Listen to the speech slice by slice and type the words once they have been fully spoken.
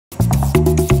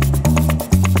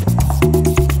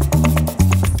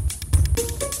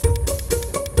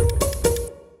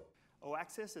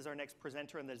OAXIS is our next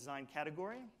presenter in the design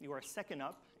category. You are second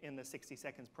up in the 60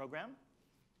 Seconds program.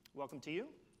 Welcome to you.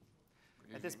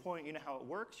 At this point, you know how it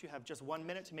works. You have just 1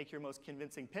 minute to make your most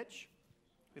convincing pitch.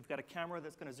 We've got a camera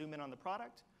that's going to zoom in on the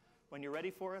product. When you're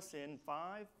ready for us in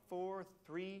 5, 4,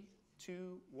 3,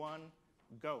 2, 1,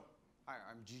 go. Hi,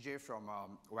 I'm GJ from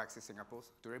OAXIS Singapore.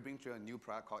 Today, bring to you a new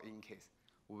product called InCase.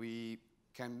 We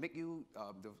can make you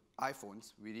the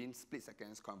iPhones within split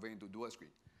seconds convert into dual screen.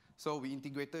 So we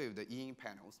integrated with the e-ink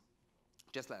panels,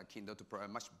 just like a Kindle, to provide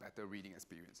a much better reading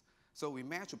experience. So we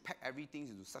managed to pack everything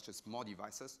into such a small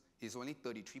devices. It's only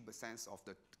 33% of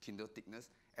the Kindle thickness,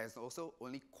 and also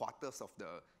only quarters of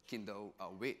the Kindle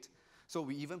weight. So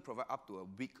we even provide up to a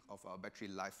week of battery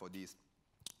life for this.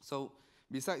 So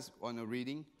besides on the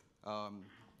reading,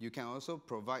 you can also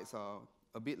provide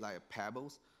a bit like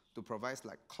pebbles to provide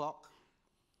like clock.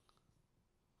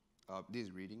 This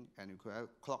is reading, and you could have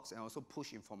clocks and also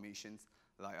push informations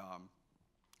like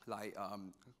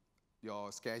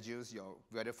your schedules, your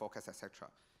weather forecast, etc.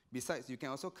 Besides, you can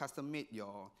also custom make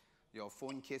your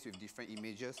phone case with different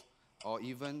images, or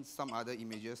even some other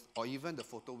images, or even the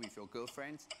photo with your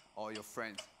girlfriends or your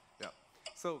friends. Yeah.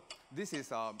 So this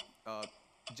is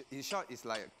in short, it's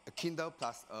like a Kindle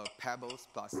plus Pebbles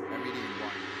plus everything in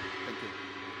one. Thank you.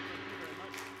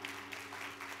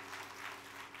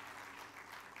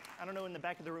 I don't know in the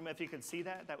back of the room if you could see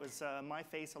that. That was my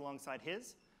face alongside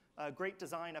his. Great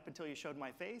design up until you showed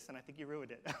my face, and I think you ruined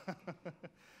it.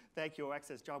 Thank you,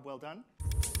 OAXIS. Job well done.